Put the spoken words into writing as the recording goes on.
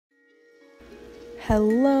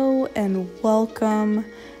Hello and welcome.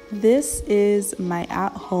 This is my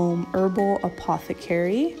at-home herbal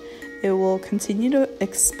apothecary. It will continue to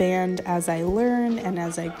expand as I learn and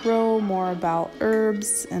as I grow more about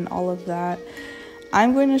herbs and all of that.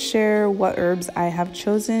 I'm going to share what herbs I have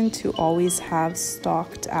chosen to always have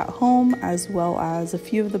stocked at home, as well as a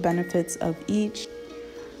few of the benefits of each.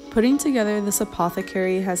 Putting together this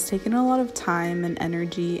apothecary has taken a lot of time and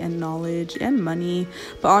energy and knowledge and money,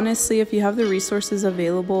 but honestly, if you have the resources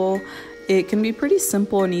available, it can be pretty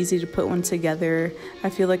simple and easy to put one together. I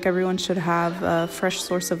feel like everyone should have a fresh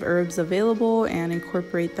source of herbs available and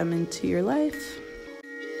incorporate them into your life.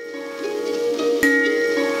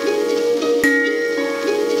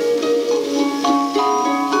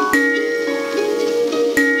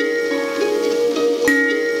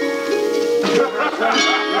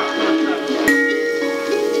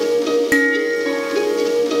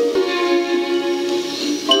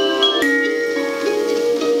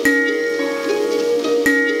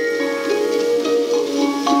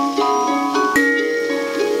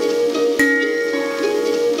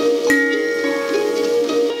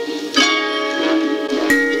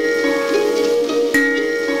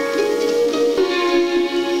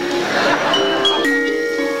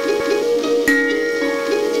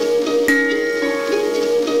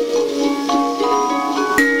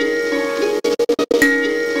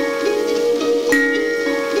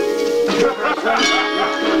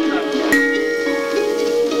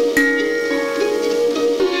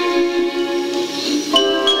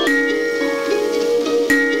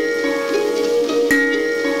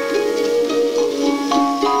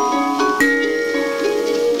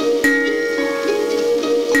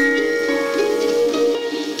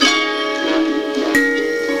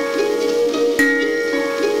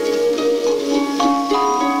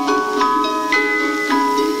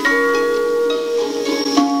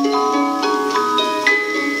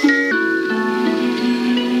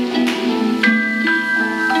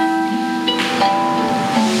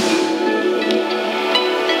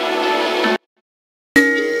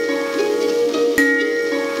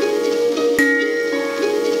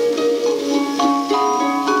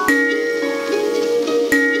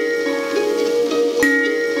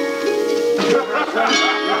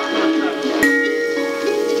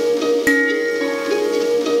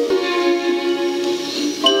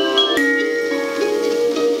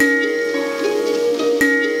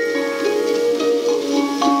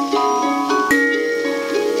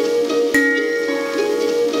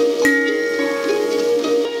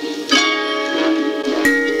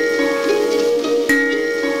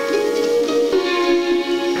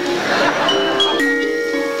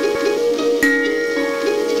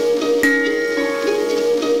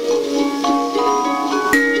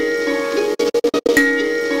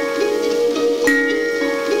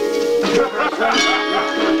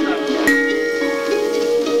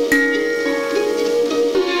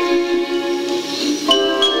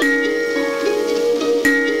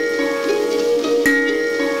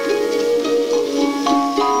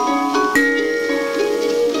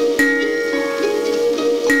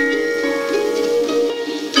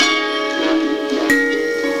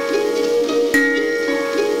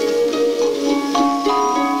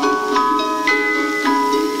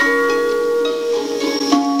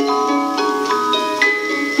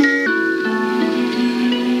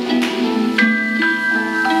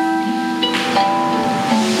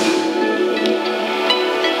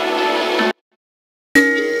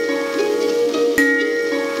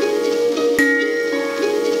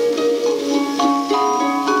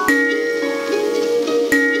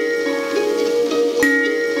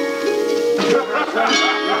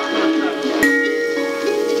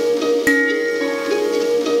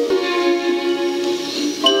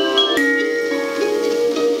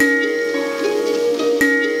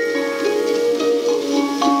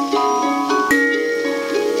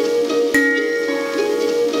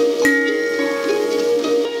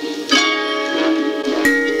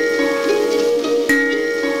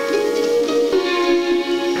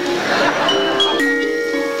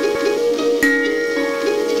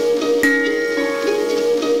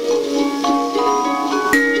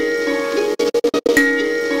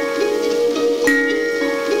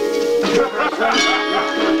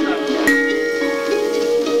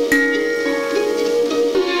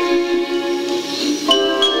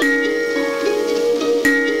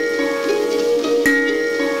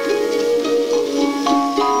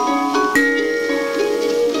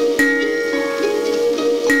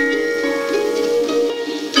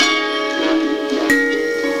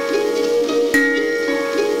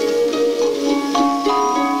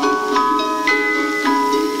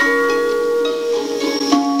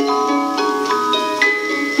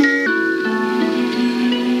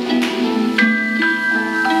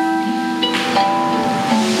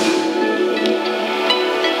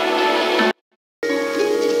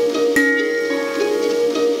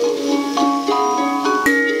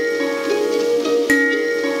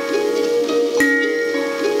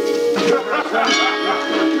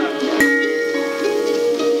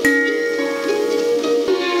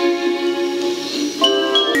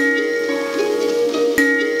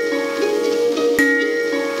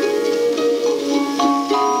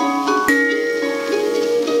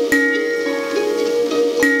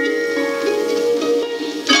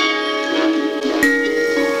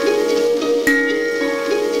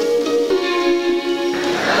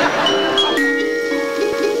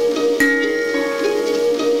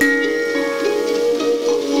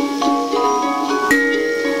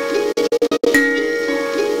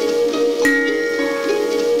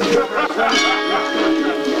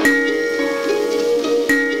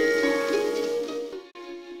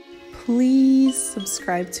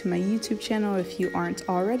 subscribe to my YouTube channel if you aren't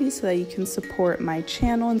already, so that you can support my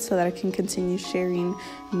channel and so that I can continue sharing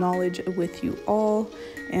knowledge with you all,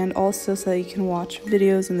 and also so that you can watch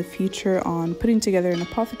videos in the future on putting together an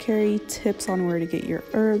apothecary, tips on where to get your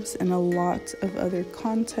herbs, and a lot of other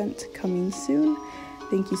content coming soon.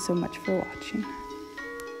 Thank you so much for watching.